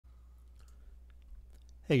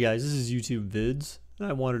Hey guys, this is YouTube Vids, and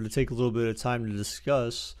I wanted to take a little bit of time to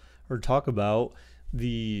discuss or talk about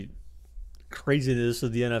the craziness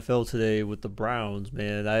of the NFL today with the Browns.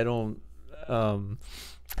 Man, I don't know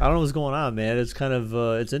what's going on, man. It's kind of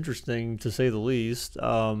it's interesting to say the least.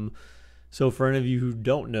 So for any of you who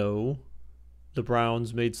don't know, the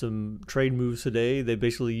Browns made some trade moves today. They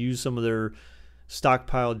basically used some of their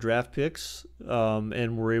stockpiled draft picks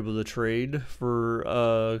and were able to trade for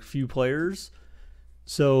a few players.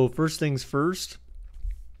 So first things first,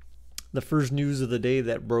 the first news of the day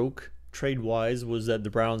that broke trade-wise was that the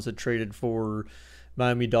Browns had traded for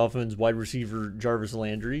Miami Dolphins wide receiver Jarvis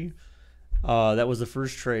Landry. That was the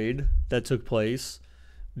first trade that took place.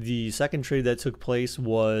 The second trade that took place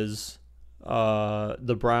was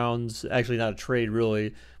the Browns, actually not a trade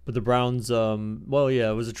really, but the Browns, it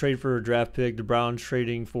was a trade for a draft pick. The Browns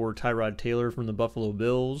trading for Tyrod Taylor from the Buffalo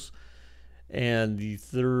Bills. And the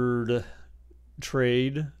third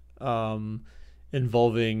trade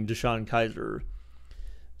involving DeShone Kizer.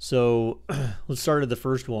 So let's start at the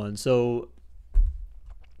first one. So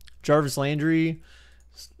Jarvis Landry,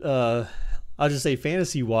 I'll just say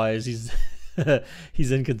fantasy-wise, he's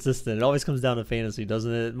he's inconsistent. It always comes down to fantasy,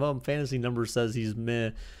 doesn't it? Well, fantasy number says he's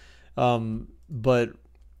meh. But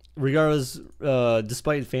regardless,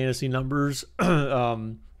 despite fantasy numbers, so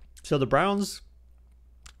the Browns,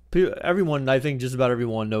 everyone, I think just about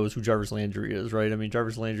everyone knows who Jarvis Landry is, right? I mean,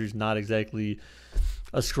 Jarvis Landry is not exactly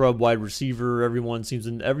a scrub wide receiver. Everyone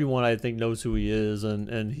I think knows who he is,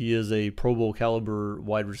 and he is a Pro Bowl caliber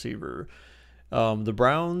wide receiver. The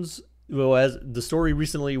Browns, well, as the story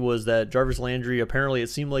recently was that Jarvis Landry, apparently it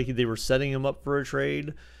seemed like they were setting him up for a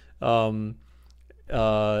trade. It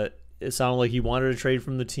sounded like he wanted a trade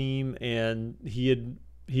from the team, and he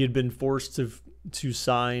had been forced to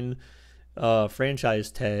sign franchise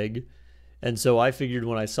tag. And so I figured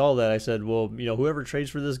when I saw that, I said, well, whoever trades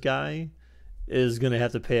for this guy is going to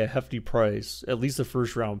have to pay a hefty price, at least a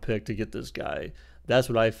first round pick to get this guy. That's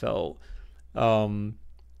what I felt.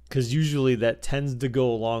 Because usually that tends to go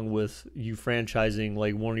along with you franchising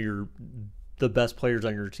like one of the best players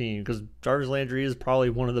on your team, because Jarvis Landry is probably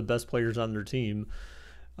one of the best players on their team.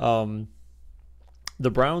 The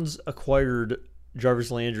Browns acquired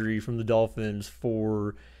Jarvis Landry from the Dolphins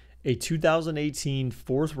for a 2018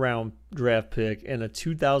 fourth round draft pick and a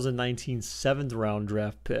 2019 seventh round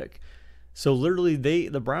draft pick. So literally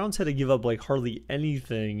the Browns had to give up like hardly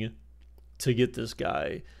anything to get this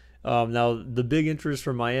guy. Now the big interest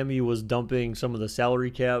from Miami was dumping some of the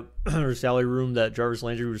salary cap or salary room that Jarvis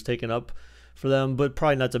Landry was taking up for them, but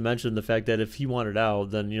probably not to mention the fact that if he wanted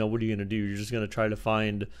out, then what are you going to do? You're just going to try to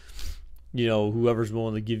find whoever's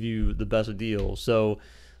willing to give you the best deal. So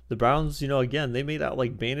the Browns, again, they made out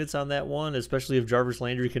like bandits on that one, especially if Jarvis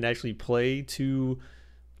Landry can actually play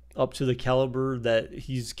up to the caliber that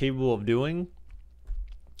he's capable of doing.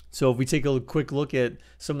 So if we take a quick look at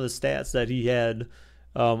some of the stats that he had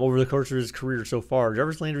over the course of his career so far,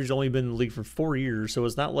 Jarvis Landry's only been in the league for 4 years, so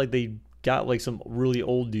it's not like they got like some really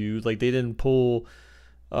old dude. Like they didn't pull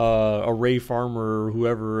a Ray Farmer or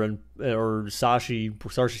whoever, or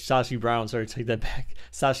Sashi Brown. Sorry, take that back.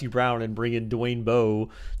 Sashi Brown, and bring in Dwayne Bowe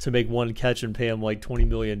to make one catch and pay him like $20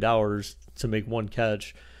 million to make one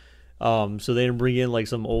catch. So they didn't bring in like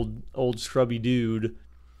some old scrubby dude.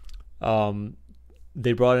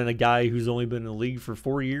 They brought in a guy who's only been in the league for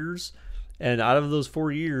 4 years, and out of those 4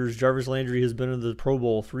 years, Jarvis Landry has been in the Pro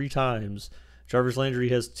Bowl 3 times. Jarvis Landry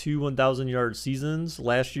has 2 1,000-yard seasons.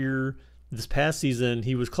 This past season,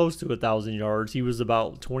 he was close to 1,000 yards. He was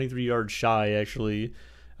about 23 yards shy, actually.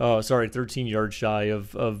 13 yards shy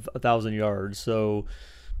of 1,000 yards. So,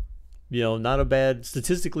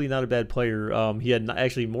 statistically not a bad player. He had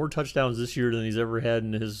actually more touchdowns this year than he's ever had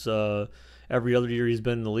in his every other year he's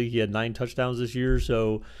been in the league. He had 9 touchdowns this year.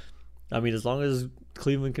 So, I mean, as long as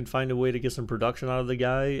Cleveland can find a way to get some production out of the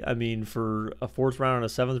guy, I mean, for a 4th round and a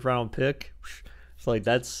 7th round pick, it's like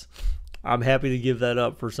I'm happy to give that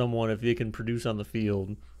up for someone if they can produce on the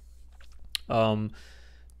field. To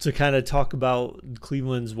kind of talk about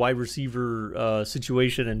Cleveland's wide receiver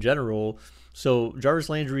situation in general, so Jarvis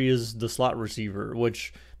Landry is the slot receiver,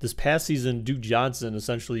 which this past season Duke Johnson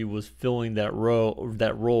essentially was filling that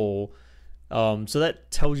role. So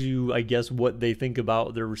that tells you, I guess, what they think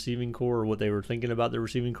about their receiving core, or what they were thinking about their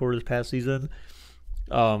receiving core this past season.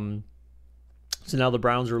 So now the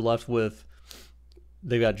Browns are left with,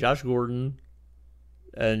 they've got Josh Gordon,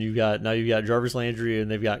 and you've got Jarvis Landry, and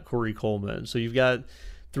they've got Corey Coleman. So you've got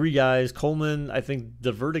 3 guys. Coleman, I think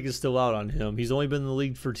the verdict is still out on him. He's only been in the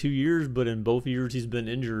league for 2 years, but in both years he's been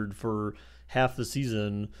injured for half the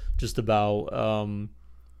season, just about.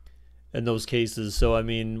 in those cases. So I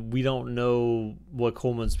mean, we don't know what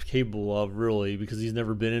Coleman's capable of really because he's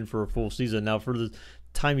never been in for a full season. Now for the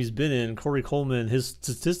time he's been in, Corey Coleman,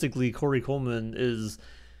 Corey Coleman is,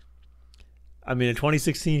 I mean, in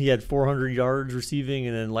 2016 he had 400 yards receiving,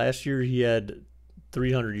 and then last year he had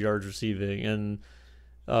 300 yards receiving, and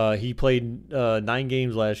he played 9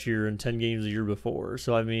 games last year and 10 games the year before.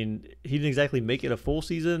 So I mean, he didn't exactly make it a full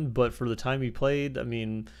season, but for the time he played, I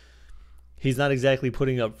mean, he's not exactly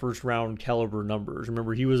putting up first round caliber numbers.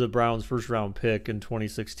 Remember, he was a Browns first round pick in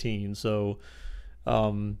 2016. So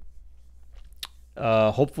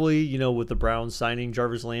hopefully, with the Browns signing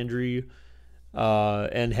Jarvis Landry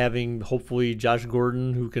and having hopefully Josh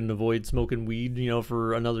Gordon, who can avoid smoking weed,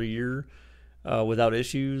 for another year without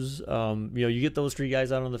issues. You get those 3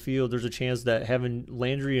 guys out on the field, there's a chance that having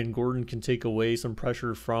Landry and Gordon can take away some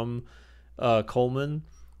pressure from Coleman.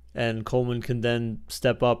 And Coleman can then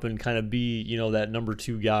step up and kind of be, that number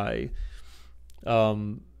 2 guy.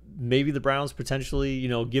 Maybe the Browns potentially,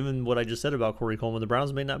 given what I just said about Corey Coleman, the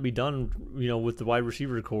Browns may not be done, with the wide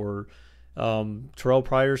receiver core. Terrell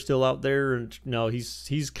Pryor's still out there, and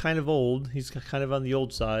he's kind of old. He's kind of on the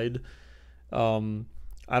old side.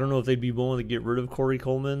 I don't know if they'd be willing to get rid of Corey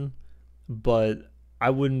Coleman, but I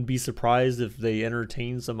wouldn't be surprised if they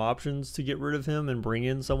entertain some options to get rid of him and bring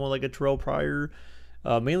in someone like a Terrell Pryor.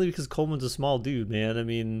 Mainly because Coleman's a small dude, man. I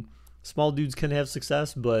mean, small dudes can have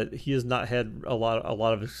success, but he has not had a lot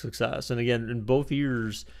of success. And again, in both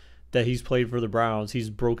years that he's played for the Browns, he's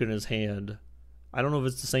broken his hand. I don't know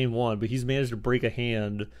if it's the same one, but he's managed to break a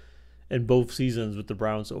hand in both seasons with the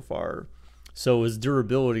Browns so far. So his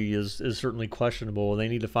durability is certainly questionable, and they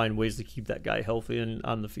need to find ways to keep that guy healthy and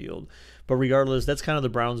on the field. But regardless, that's kind of the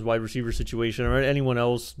Browns wide receiver situation. Or anyone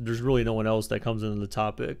else, there's really no one else that comes into the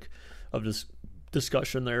topic of this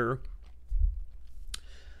discussion there.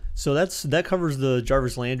 So that covers the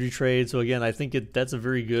Jarvis Landry trade. So again, I think that's a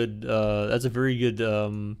very good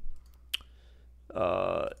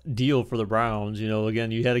deal for the Browns.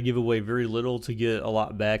 Again, you had to give away very little to get a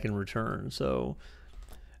lot back in return. So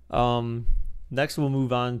next we'll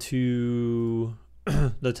move on to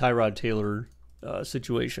the Tyrod Taylor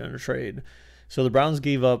situation or trade. So the Browns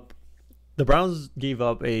gave up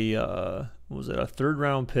a what was it, a 3rd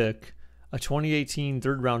round pick, a 2018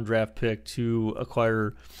 3rd round draft pick to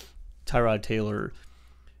acquire Tyrod Taylor.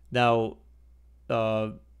 Now,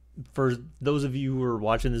 for those of you who are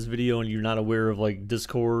watching this video and you're not aware of like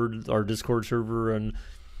Discord, our Discord server and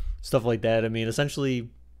stuff like that, I mean, essentially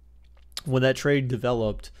when that trade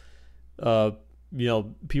developed,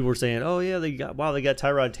 people were saying, oh yeah, they got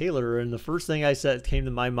Tyrod Taylor. And the first thing I said came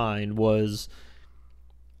to my mind was,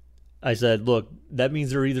 I said, look, that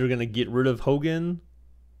means they're either going to get rid of Hogan,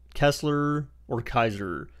 Kessler, or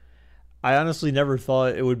Kizer. I honestly never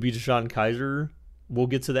thought it would be DeShone Kizer. We'll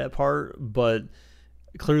get to that part, but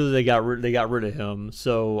clearly they got rid of him.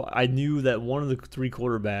 So I knew that one of the 3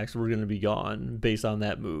 quarterbacks were going to be gone based on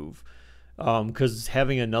that move. Because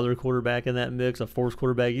having another quarterback in that mix, a 4th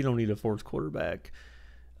quarterback, you don't need a 4th quarterback.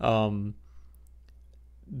 But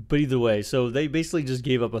either way, so they basically just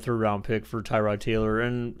gave up a 3rd round pick for Tyrod Taylor,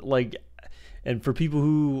 and for people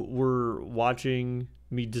who were watching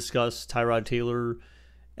me discuss Tyrod Taylor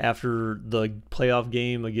after the playoff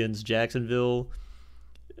game against Jacksonville,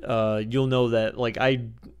 you'll know that I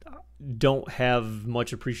don't have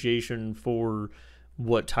much appreciation for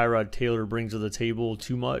what Tyrod Taylor brings to the table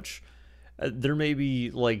too much. There may be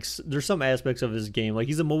there's some aspects of his game,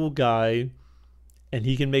 he's a mobile guy and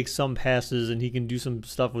he can make some passes and he can do some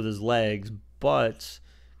stuff with his legs, but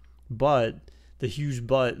the huge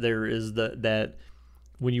but there is that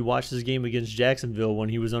when you watch this game against Jacksonville, when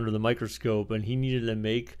he was under the microscope and he needed to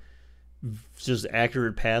make just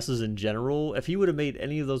accurate passes in general, if he would have made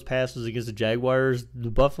any of those passes against the Jaguars,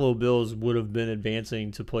 the Buffalo Bills would have been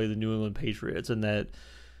advancing to play the New England Patriots in that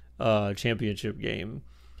championship game.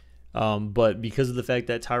 But because of the fact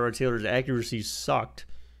that Tyrod Taylor's accuracy sucked,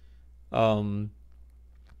 I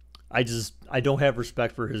don't have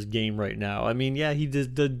respect for his game right now. I mean, yeah, he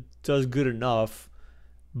does good enough,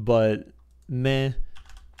 but meh.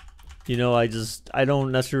 I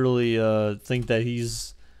don't necessarily think that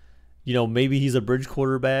he's, maybe he's a bridge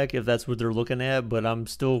quarterback if that's what they're looking at, but I'm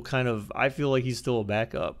still I feel like he's still a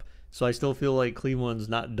backup. So I still feel like Cleveland's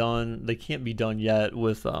not done. They can't be done yet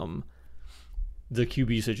with the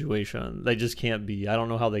QB situation. They just can't be. I don't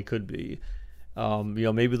know how they could be.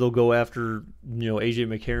 Maybe they'll go after, AJ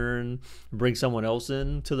McCarron, bring someone else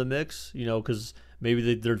in to the mix, because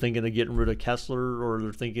maybe they're thinking of getting rid of Kessler, or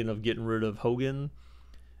they're thinking of getting rid of Hogan,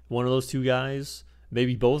 one of those 2 guys,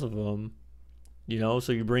 maybe both of them.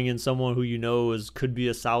 So you bring in someone who could be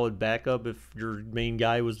a solid backup if your main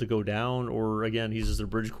guy was to go down, or again, he's just a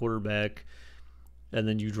bridge quarterback, and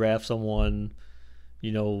then you draft someone,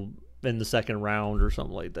 in the second round or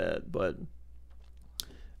something like that. But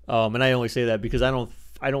and I only say that because I don't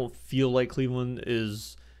feel like Cleveland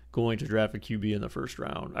is going to draft a QB in the first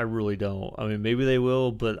round. I really don't. I mean, maybe they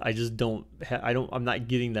will, but I just don't. I'm not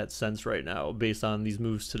getting that sense right now based on these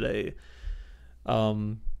moves today.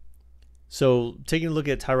 So taking a look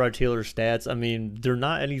at Tyrod Taylor's stats, I mean, they're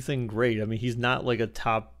not anything great. I mean, he's not like a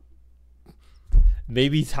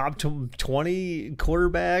maybe top 20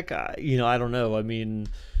 quarterback. I don't know. I mean,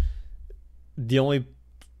 the only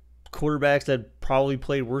quarterbacks that probably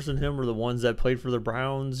played worse than him are the ones that played for the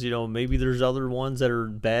Browns. Maybe there's other ones that are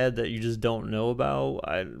bad that you just don't know about.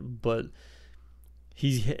 But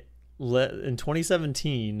in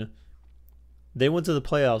 2017, they went to the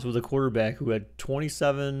playoffs with a quarterback who had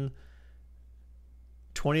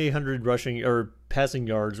 2,800 rushing or passing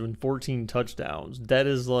yards and 14 touchdowns.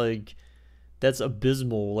 That's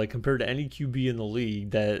abysmal, like compared to any QB in the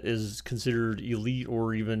league that is considered elite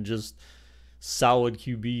or even just solid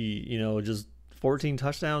QB. Just 14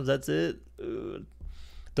 touchdowns, that's it.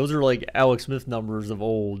 Those are like Alex Smith numbers of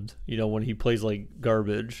old, when he plays like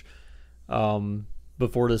garbage.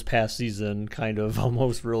 Before this past season, kind of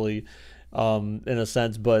almost really, in a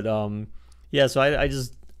sense. But yeah, so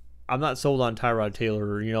I'm not sold on Tyrod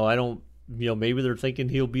Taylor. I don't. Maybe they're thinking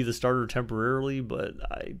he'll be the starter temporarily, but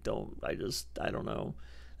I don't know.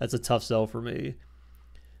 That's a tough sell for me.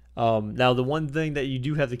 Now the one thing that you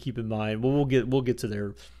do have to keep in mind, we'll get to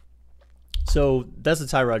there. So that's the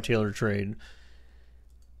Tyrod Taylor trade.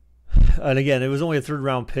 And again, it was only a 3rd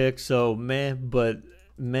round pick, so but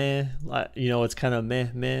it's kind of meh.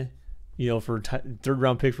 For 3rd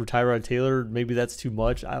round pick for Tyrod Taylor, maybe that's too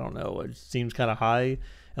much. I don't know. It seems kind of high,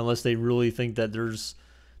 unless they really think that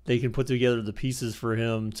they can put together the pieces for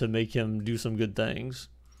him to make him do some good things.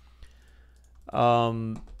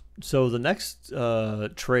 So the next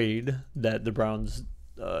trade that the Browns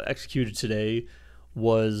executed today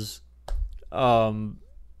was they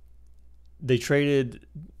traded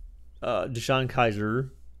DeShone Kizer,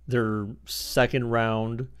 their 2nd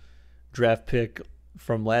round draft pick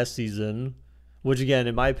from last season, which again,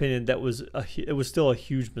 in my opinion, it was still a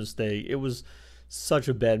huge mistake. It was such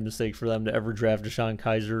a bad mistake for them to ever draft DeShone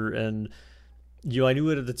Kizer, and I knew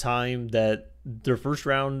it at the time that their 1st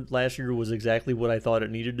round last year was exactly what I thought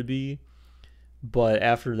it needed to be, but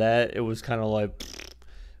after that, it was kind of like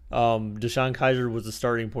DeShone Kizer was the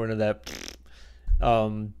starting point of that.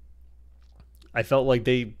 I felt like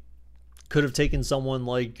they could have taken someone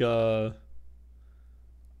like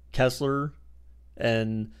Kessler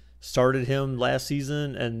and started him last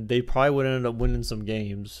season, and they probably would have ended up winning some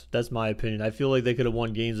games. That's my opinion. I feel like they could have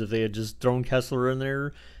won games if they had just thrown Kessler in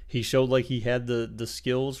there. He showed like he had the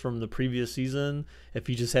skills from the previous season. If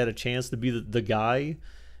he just had a chance to be the guy,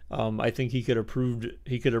 I think he could have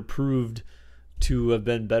proved to have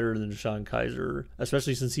been better than DeShone Kizer,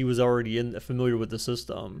 especially since he was already familiar with the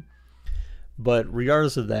system. But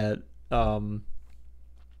regardless of that,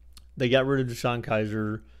 they got rid of DeShone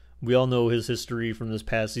Kizer. We all know his history from this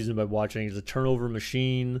past season by watching. He's a turnover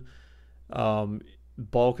machine.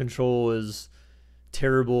 Ball control is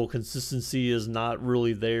terrible. Consistency is not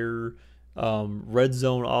really there. Red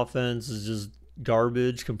zone offense is just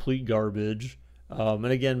garbage, complete garbage. And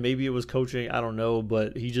again, maybe it was coaching. I don't know.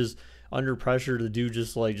 But he just, under pressure, the dude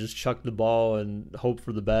just chucked the ball and hope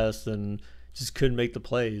for the best and just couldn't make the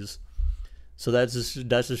plays. So that's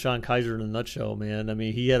DeShone Kizer in a nutshell, man. I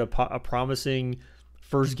mean, he had a promising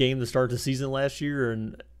first game to start the season last year,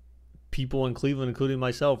 and people in Cleveland, including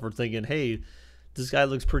myself, were thinking, hey, this guy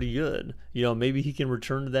looks pretty good. Maybe he can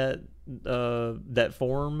return to that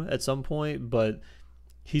form at some point, but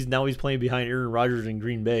he's playing behind Aaron Rodgers in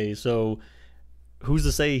Green Bay. So who's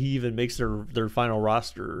to say he even makes their final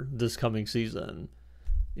roster this coming season?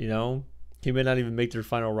 He may not even make their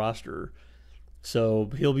final roster. So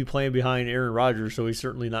he'll be playing behind Aaron Rodgers, so he's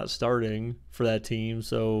certainly not starting for that team.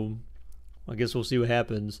 So I guess we'll see what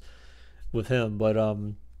happens with him. But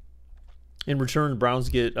in return, the Browns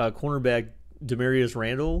get cornerback Damarious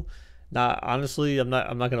Randall. Now, honestly, I'm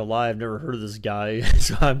not gonna lie, I've never heard of this guy.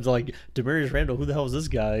 So I'm like, Damarious Randall, who the hell is this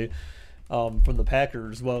guy? From the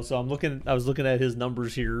Packers. Well, so I was looking at his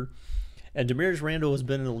numbers here, and Damarious Randall has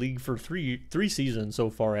been in the league for three seasons so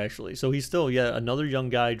far, actually. So he's still another young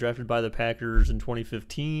guy drafted by the Packers in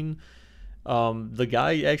 2015. The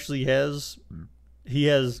guy actually has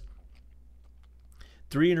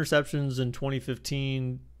 3 interceptions in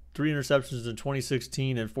 2015, 3 interceptions in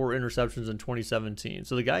 2016 and 4 interceptions in 2017.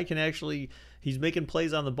 So the guy can actually, he's making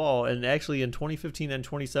plays on the ball. And actually in 2015 and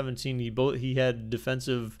 2017, he had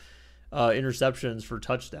defensive interceptions for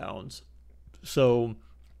touchdowns. So,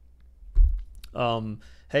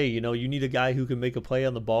 hey, you know, you need a guy who can make a play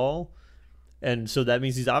on the ball. And so that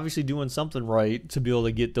means he's obviously doing something right to be able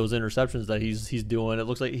to get those interceptions that he's doing. It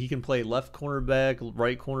looks like he can play left cornerback,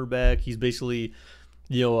 right cornerback. He's basically,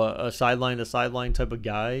 you know, a sideline to sideline type of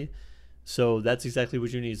guy. So that's exactly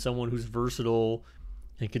what you need, someone who's versatile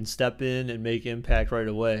and can step in and make impact right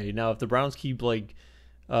away. Now, if the Browns keep like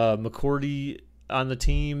McCourty on the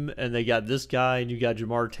team and they got this guy and you got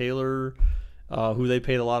Jamar Taylor, who they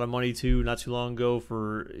paid a lot of money to not too long ago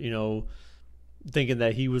for, you know, thinking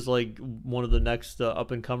that he was like one of the next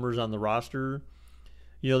up-and-comers on the roster,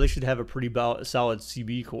 you know, they should have a pretty solid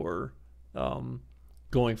CB core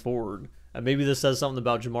going forward. And maybe this says something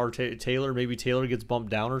about Jamar Taylor. Maybe Taylor gets bumped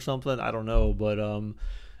down or something. I don't know. But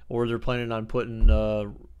or they're planning on putting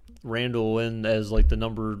Randall in as like the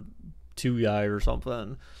number 2 guy or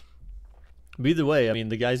something. But either way, I mean,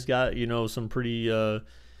 the guy's got, you know, some pretty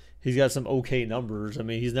he's got some okay numbers. I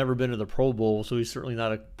mean, he's never been to the Pro Bowl, so he's certainly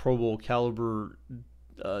not a Pro Bowl caliber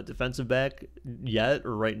defensive back yet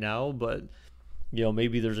or right now, but, you know,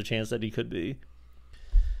 maybe there's a chance that he could be.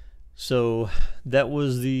 So that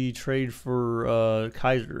was the trade for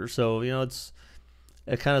Kizer. So, you know,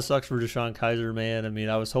 it kind of sucks for DeShone Kizer, man. I mean,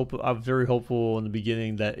 I was very hopeful in the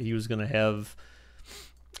beginning that he was going to have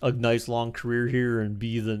a nice long career here and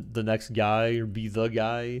be the next guy or be the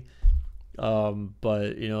guy.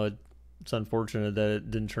 But, you know, it's unfortunate that it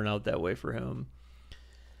didn't turn out that way for him.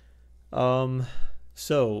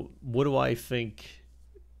 So what do I think,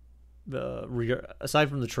 aside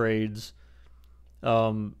from the trades,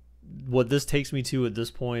 what this takes me to at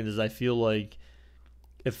this point is I feel like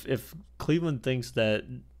if Cleveland thinks that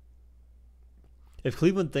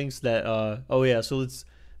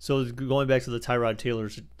so going back to the Tyrod Taylor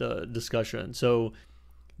discussion. So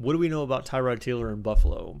what do we know about Tyrod Taylor in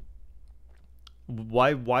Buffalo?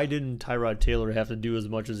 Why didn't Tyrod Taylor have to do as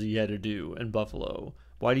much as he had to do in Buffalo?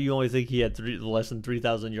 Why do you only think he had less than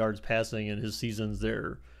 3,000 yards passing in his seasons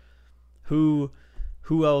there? Who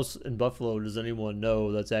else in Buffalo does anyone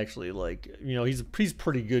know that's actually like, you know, he's a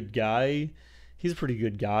pretty good guy. He's a pretty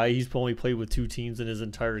good guy. He's only played with 2 teams in his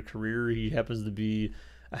entire career. He happens to be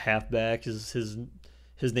a halfback. His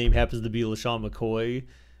name happens to be LaShawn McCoy.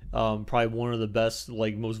 Probably one of the best,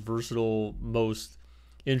 like most versatile, most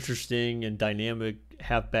interesting and dynamic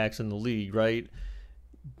halfbacks in the league, right?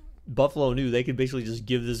 Buffalo knew they could basically just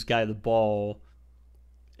give this guy the ball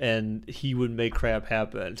and he would make crap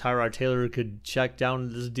happen. Tyrod Taylor could check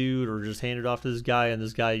down this dude or just hand it off to this guy, and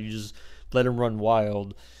this guy, you just let him run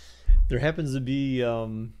wild. There happens to be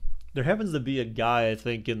a guy, I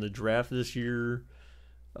think, in the draft this year,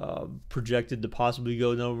 projected to possibly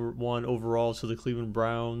go number 1 overall to the Cleveland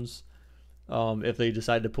Browns, if they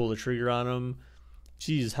decide to pull the trigger on him.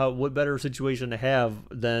 Geez, what better situation to have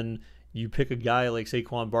than you pick a guy like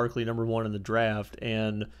Saquon Barkley, number 1 in the draft,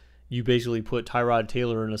 and you basically put Tyrod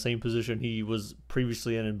Taylor in the same position he was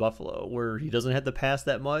previously in Buffalo, where he doesn't have to pass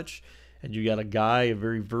that much, and you got a guy, a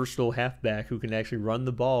very versatile halfback who can actually run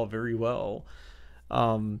the ball very well.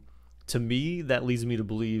 To me, that leads me to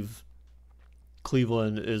believe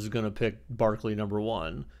Cleveland is going to pick Barkley number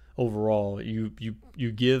 1 overall. You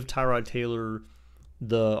give Tyrod Taylor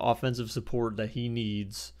the offensive support that he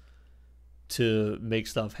needs to make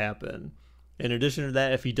stuff happen. In addition to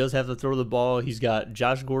that, if he does have to throw the ball, he's got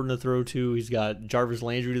Josh Gordon to throw to, he's got Jarvis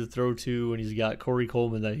Landry to throw to, and he's got Corey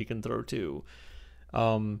Coleman that he can throw to.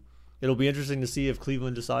 It'll be interesting to see if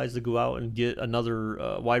Cleveland decides to go out and get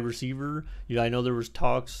another wide receiver. You know, I know there was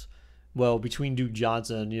talks, between Duke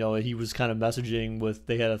Johnson, you know, he was kind of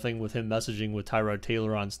they had a thing with him messaging with Tyrod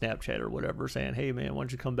Taylor on Snapchat or whatever, saying, hey, man, why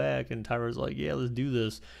don't you come back? And Tyrod's like, yeah, let's do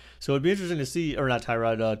this. So it'd be interesting to see, or not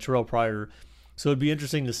Tyrod, Terrell Pryor. So it'd be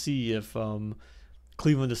interesting to see if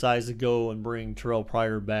Cleveland decides to go and bring Terrell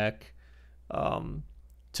Pryor back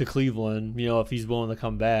to Cleveland, you know, if he's willing to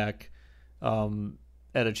come back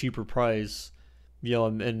at a cheaper price. You know,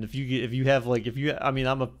 and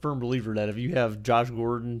I'm a firm believer that if you have Josh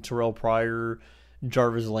Gordon, Terrell Pryor,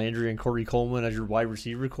 Jarvis Landry, and Corey Coleman as your wide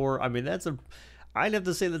receiver core, I mean, I'd have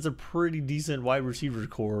to say that's a pretty decent wide receiver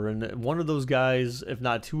core. And one of those guys, if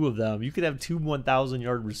not 2 of them, you could have 2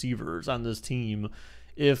 1,000-yard receivers on this team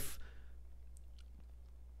if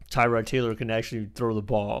Tyrod Taylor can actually throw the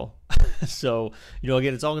ball. So, you know,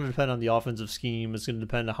 again, it's all going to depend on the offensive scheme. It's going to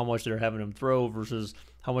depend on how much they're having him throw versus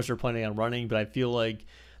how much they're planning on running. But I feel like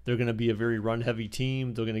they're going to be a very run-heavy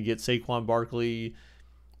team. They're going to get Saquon Barkley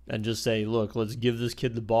and just say, look, let's give this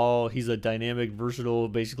kid the ball. He's a dynamic, versatile,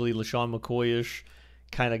 basically LaShawn McCoy-ish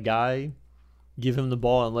kind of guy. Give him the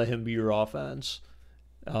ball and let him be your offense.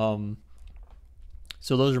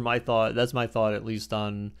 So those are my thought. That's my thought, at least,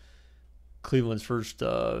 on Cleveland's first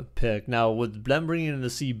pick. Now, with them bringing in the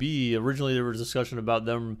CB, originally there was discussion about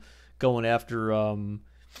them going after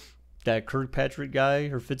that Kirkpatrick guy,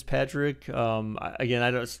 or Fitzpatrick. Again,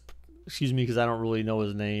 I don't. Excuse me, because I don't really know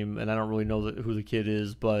his name, and I don't really know who the kid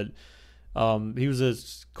is, but he was a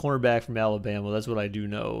cornerback from Alabama. That's what I do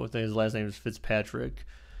know. I think his last name is Fitzpatrick.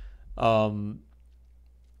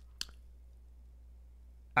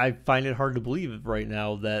 I find it hard to believe right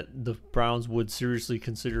now that the Browns would seriously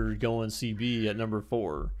consider going CB at number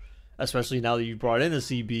 4, especially now that you brought in a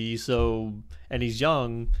CB. So, and he's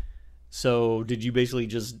young. So, did you basically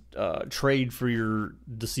just trade for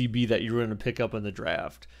the CB that you were going to pick up in the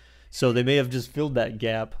draft? So they may have just filled that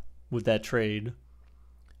gap with that trade.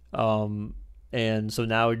 And so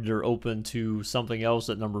now they're open to something else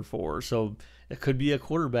at number 4. So it could be a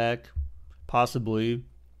quarterback, possibly.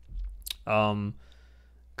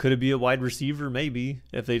 Could it be a wide receiver? Maybe.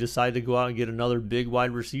 If they decide to go out and get another big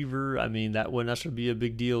wide receiver, I mean, that wouldn't necessarily be a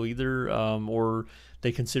big deal either. Or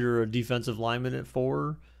they consider a defensive lineman at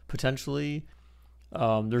 4, potentially.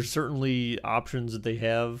 There's certainly options that they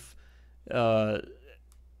have.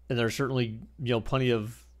 And there's certainly, plenty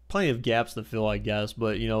of gaps to fill, I guess.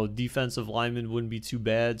 But, defensive lineman wouldn't be too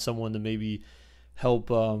bad. Someone to maybe help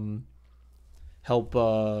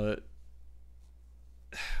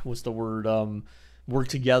what's the word? Work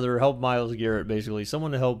together, help Myles Garrett, basically.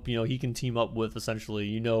 Someone to help, he can team up with,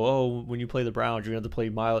 essentially. When you play the Browns, you're going to have to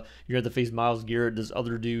you're going to have to face Myles Garrett, this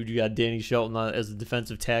other dude. You got Danny Shelton as a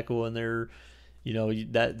defensive tackle in there.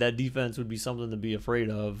 That defense would be something to be afraid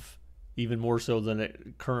of, even more so than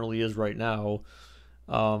it currently is right now.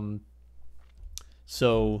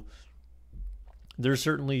 So they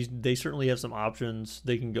certainly have some options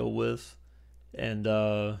they can go with, and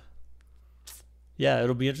it'll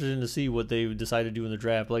be interesting to see what they decide to do in the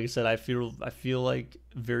draft. Like I said, I feel like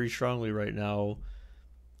very strongly right now,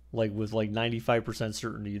 like with 95%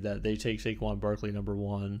 certainty, that they take Saquon Barkley number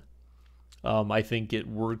 1. I think it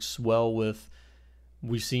works well with.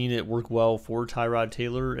 We've seen it work well for Tyrod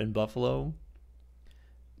Taylor in Buffalo.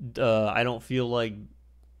 I don't feel like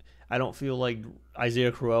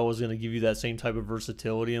Isaiah Crowell is going to give you that same type of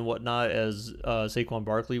versatility and whatnot as Saquon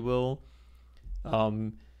Barkley will.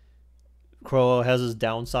 Crowell has his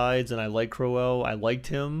downsides, and I like Crowell. I liked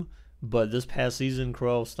him, but this past season,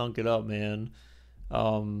 Crowell stunk it up, man.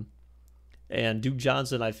 And Duke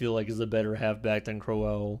Johnson, I feel like, is a better halfback than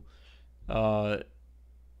Crowell.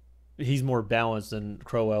 He's more balanced than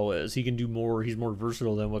Crowell is. He can do more. He's more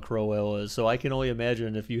versatile than what Crowell is. So I can only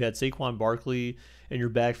imagine if you had Saquon Barkley in your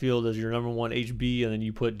backfield as your number 1 HB, and then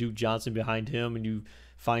you put Duke Johnson behind him, and you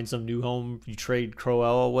find some new home. You trade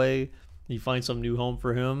Crowell away, you find some new home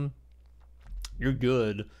for him. You're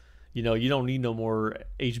good. You don't need no more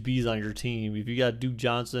HBs on your team. If you got Duke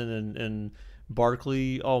Johnson and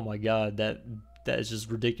Barkley, oh my God, that is just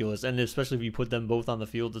ridiculous. And especially if you put them both on the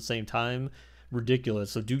field at the same time, ridiculous.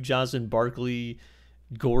 So Duke Johnson, Barkley,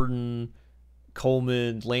 Gordon,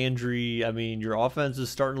 Coleman, Landry. I mean, your offense is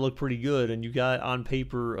starting to look pretty good, and you got on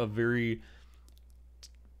paper a very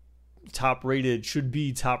should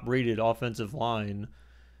be top-rated offensive line.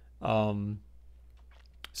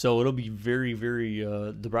 So it'll be very, very.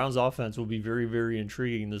 The Browns' offense will be very, very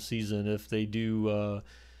intriguing this season if they do,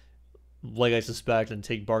 like I suspect, and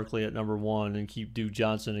take Barkley at number 1 and keep Duke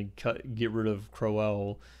Johnson and get rid of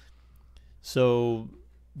Crowell. So,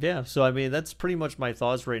 yeah. So, I mean, that's pretty much my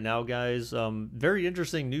thoughts right now, guys. Very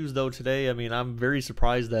interesting news, though, today. I mean, I'm very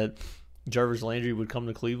surprised that Jarvis Landry would come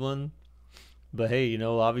to Cleveland. But, hey,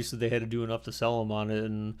 obviously they had to do enough to sell him on it,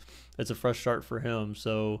 and it's a fresh start for him.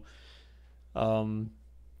 So,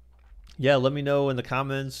 let me know in the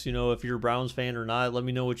comments, if you're a Browns fan or not. Let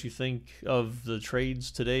me know what you think of the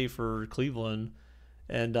trades today for Cleveland.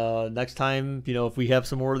 And next time, if we have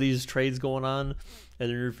some more of these trades going on in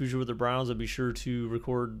the near future with the Browns, I'll be sure to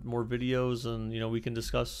record more videos, and, we can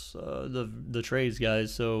discuss the trades,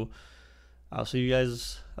 guys. So I'll see you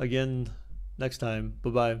guys again next time.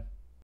 Bye-bye.